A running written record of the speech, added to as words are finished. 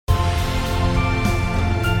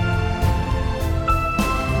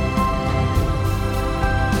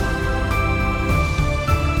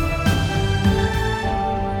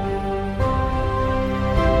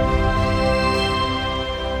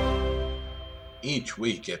Each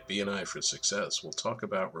week at BNI for Success, we'll talk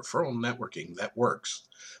about referral networking that works.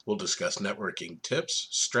 We'll discuss networking tips,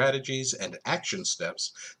 strategies, and action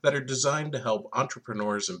steps that are designed to help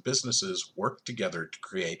entrepreneurs and businesses work together to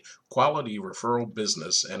create quality referral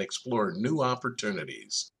business and explore new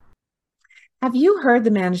opportunities. Have you heard the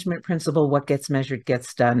management principle, what gets measured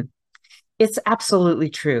gets done? It's absolutely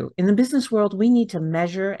true. In the business world, we need to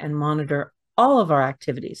measure and monitor all of our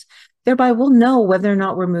activities. Thereby, we'll know whether or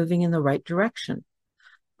not we're moving in the right direction.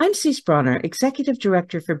 I'm Cease Bronner, Executive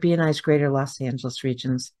Director for BNI's Greater Los Angeles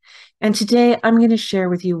Regions. And today I'm going to share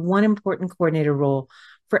with you one important coordinator role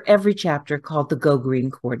for every chapter called the Go Green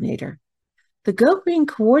Coordinator. The Go Green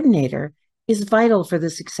Coordinator is vital for the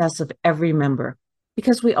success of every member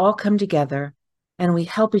because we all come together and we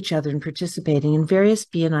help each other in participating in various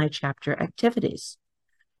BNI chapter activities.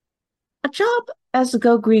 A job as a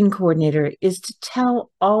Go Green Coordinator is to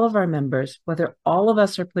tell all of our members whether all of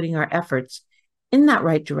us are putting our efforts in that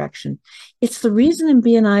right direction. It's the reason in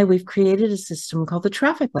BNI we've created a system called the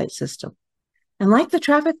traffic light system. And like the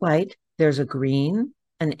traffic light, there's a green,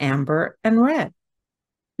 an amber, and red.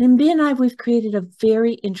 In BNI, we've created a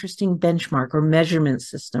very interesting benchmark or measurement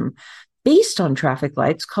system based on traffic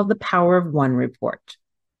lights called the Power of One report.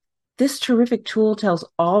 This terrific tool tells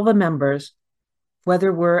all the members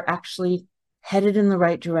whether we're actually headed in the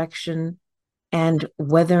right direction and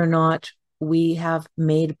whether or not we have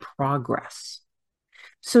made progress.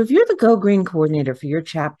 So if you're the Go Green coordinator for your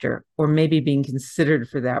chapter, or maybe being considered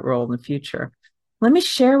for that role in the future, let me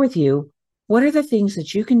share with you what are the things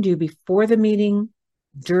that you can do before the meeting,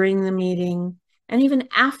 during the meeting, and even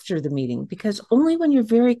after the meeting, because only when you're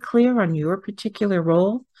very clear on your particular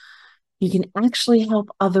role, you can actually help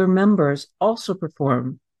other members also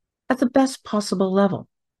perform at the best possible level.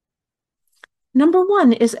 Number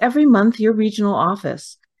one is every month your regional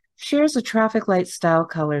office shares the traffic light style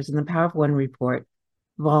colors in the Power of One report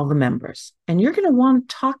of all the members. And you're going to want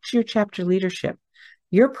to talk to your chapter leadership.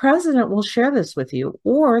 Your president will share this with you,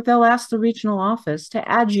 or they'll ask the regional office to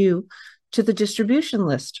add you to the distribution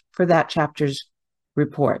list for that chapter's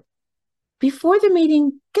report. Before the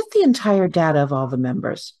meeting, get the entire data of all the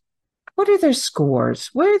members. What are their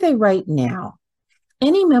scores? Where are they right now?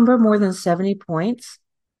 Any member more than 70 points,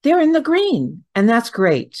 they're in the green, and that's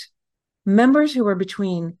great. Members who are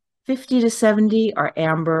between 50 to 70 are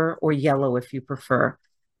amber or yellow if you prefer.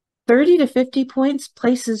 30 to 50 points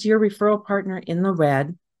places your referral partner in the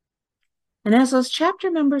red. And as those chapter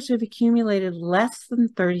members who've accumulated less than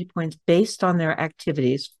 30 points based on their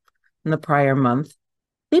activities in the prior month,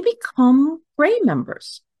 they become gray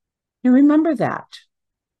members. And remember that.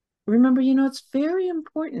 Remember, it's very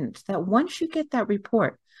important that once you get that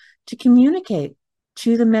report, to communicate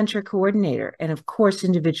to the mentor coordinator and, of course,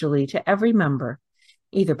 individually to every member,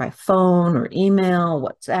 either by phone or email,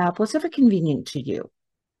 WhatsApp, whatever convenient to you.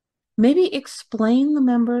 Maybe explain the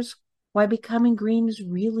members why becoming green is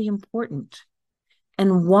really important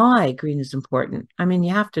and why green is important. I mean,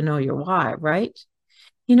 you have to know your why, right?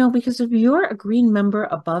 Because if you're a green member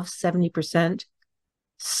above 70%,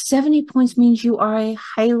 70 points means you are a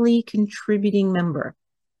highly contributing member.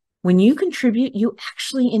 When you contribute, you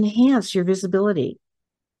actually enhance your visibility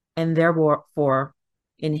and therefore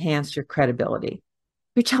enhance your credibility.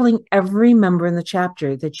 You're telling every member in the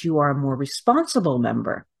chapter that you are a more responsible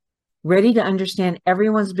member, ready to understand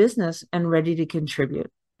everyone's business and ready to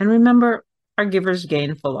contribute. And remember our giver's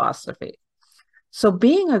gain philosophy. So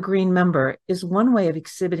being a green member is one way of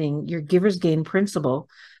exhibiting your giver's gain principle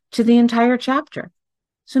to the entire chapter.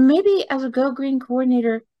 So maybe as a Go Green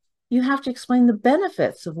coordinator, you have to explain the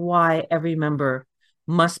benefits of why every member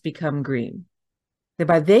must become green.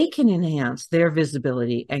 Thereby they can enhance their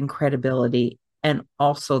visibility and credibility and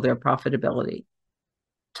also their profitability.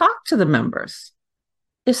 Talk to the members.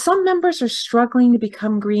 If some members are struggling to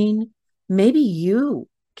become green, maybe you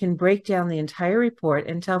can break down the entire report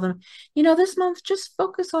and tell them, this month, just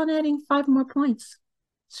focus on adding 5 more points.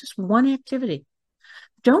 It's just one activity.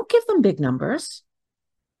 Don't give them big numbers.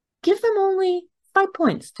 Give them only 5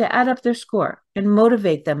 points to add up their score and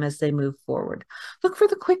motivate them as they move forward. Look for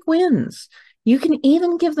the quick wins. You can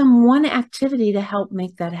even give them one activity to help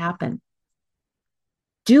make that happen.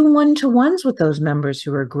 Do one-to-ones with those members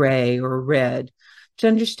who are gray or red to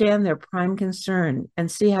understand their prime concern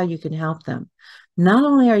and see how you can help them. Not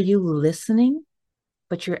only are you listening,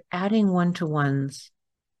 but you're adding one-to-ones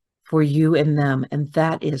for you and them, and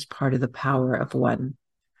that is part of the power of one.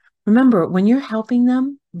 Remember, when you're helping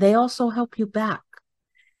them, they also help you back.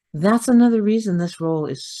 That's another reason this role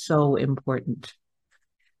is so important.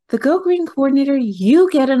 The Go Green coordinator, you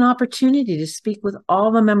get an opportunity to speak with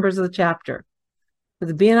all the members of the chapter. with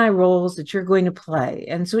the BNI roles that you're going to play.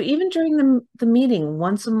 And so even during the meeting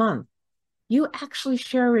once a month, you actually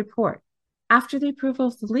share a report after the approval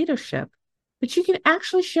of the leadership, but you can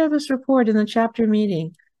actually share this report in the chapter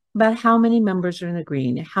meeting about how many members are in the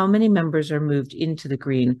green, how many members are moved into the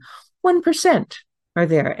green, 1% are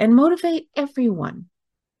there, and motivate everyone.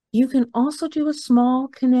 You can also do a small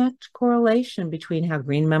connect correlation between how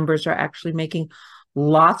green members are actually making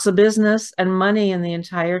lots of business and money in the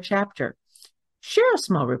entire chapter. Share a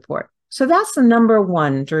small report. So that's the number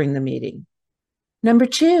one during the meeting. Number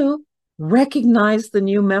two, recognize the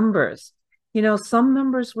new members. Some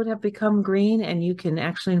members would have become green, and you can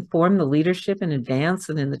actually inform the leadership in advance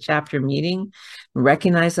and in the chapter meeting,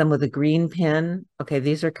 recognize them with a green pin. Okay,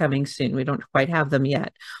 these are coming soon. We don't quite have them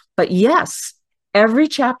yet. But yes, every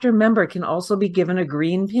chapter member can also be given a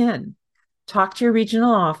green pin. Talk to your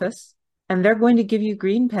regional office, and they're going to give you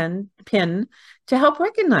green pin to help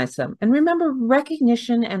recognize them. And remember,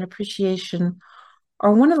 recognition and appreciation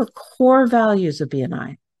are one of the core values of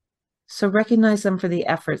BNI. So recognize them for the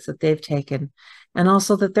efforts that they've taken, and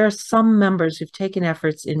also that there are some members who've taken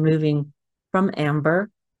efforts in moving from amber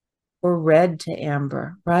or red to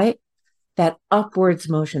amber, right? That upwards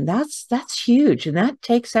motion, that's huge, and that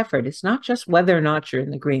takes effort. It's not just whether or not you're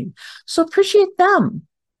in the green. So appreciate them.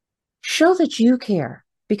 Show that you care,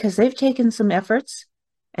 because they've taken some efforts,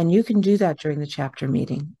 and you can do that during the chapter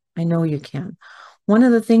meeting. I know you can. One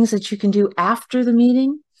of the things that you can do after the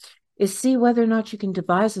meeting is see whether or not you can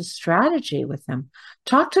devise a strategy with them.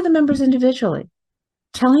 Talk to the members individually,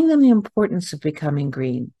 telling them the importance of becoming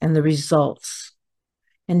green and the results.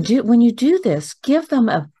 And when you do this, give them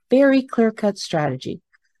a very clear-cut strategy.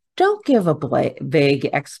 Don't give a vague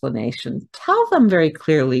explanation. Tell them very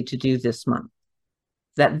clearly to do this month.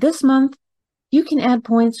 That this month, you can add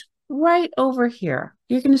points right over here.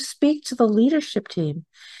 You're going to speak to the leadership team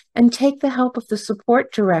and take the help of the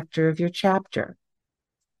support director of your chapter.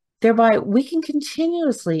 Thereby, we can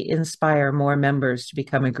continuously inspire more members to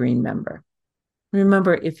become a green member.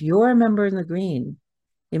 Remember, if you're a member in the green,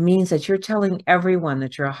 it means that you're telling everyone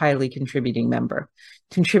that you're a highly contributing member,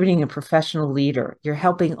 contributing a professional leader. You're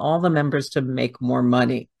helping all the members to make more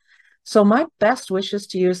money. So my best wishes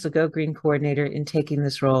to you as the Go Green coordinator in taking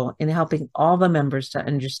this role, in helping all the members to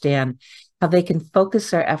understand how they can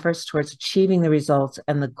focus their efforts towards achieving the results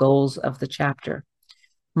and the goals of the chapter.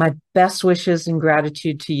 My best wishes and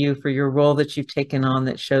gratitude to you for your role that you've taken on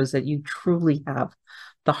that shows that you truly have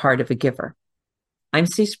the heart of a giver. I'm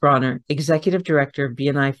Cease Bronner, Executive Director of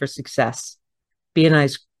BNI for Success,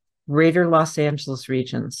 BNI's Greater Los Angeles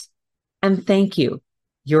regions. And thank you.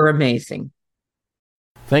 You're amazing.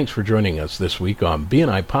 Thanks for joining us this week on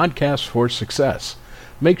BNI Podcast for Success.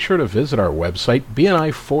 Make sure to visit our website,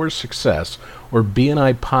 BNI for Success, or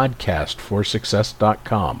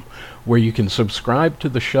BNIPodcastForSuccess.com, where you can subscribe to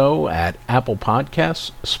the show at Apple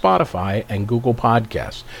Podcasts, Spotify, and Google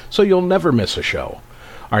Podcasts, so you'll never miss a show.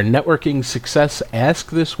 Our networking success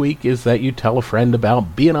ask this week is that you tell a friend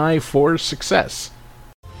about BNI for Success.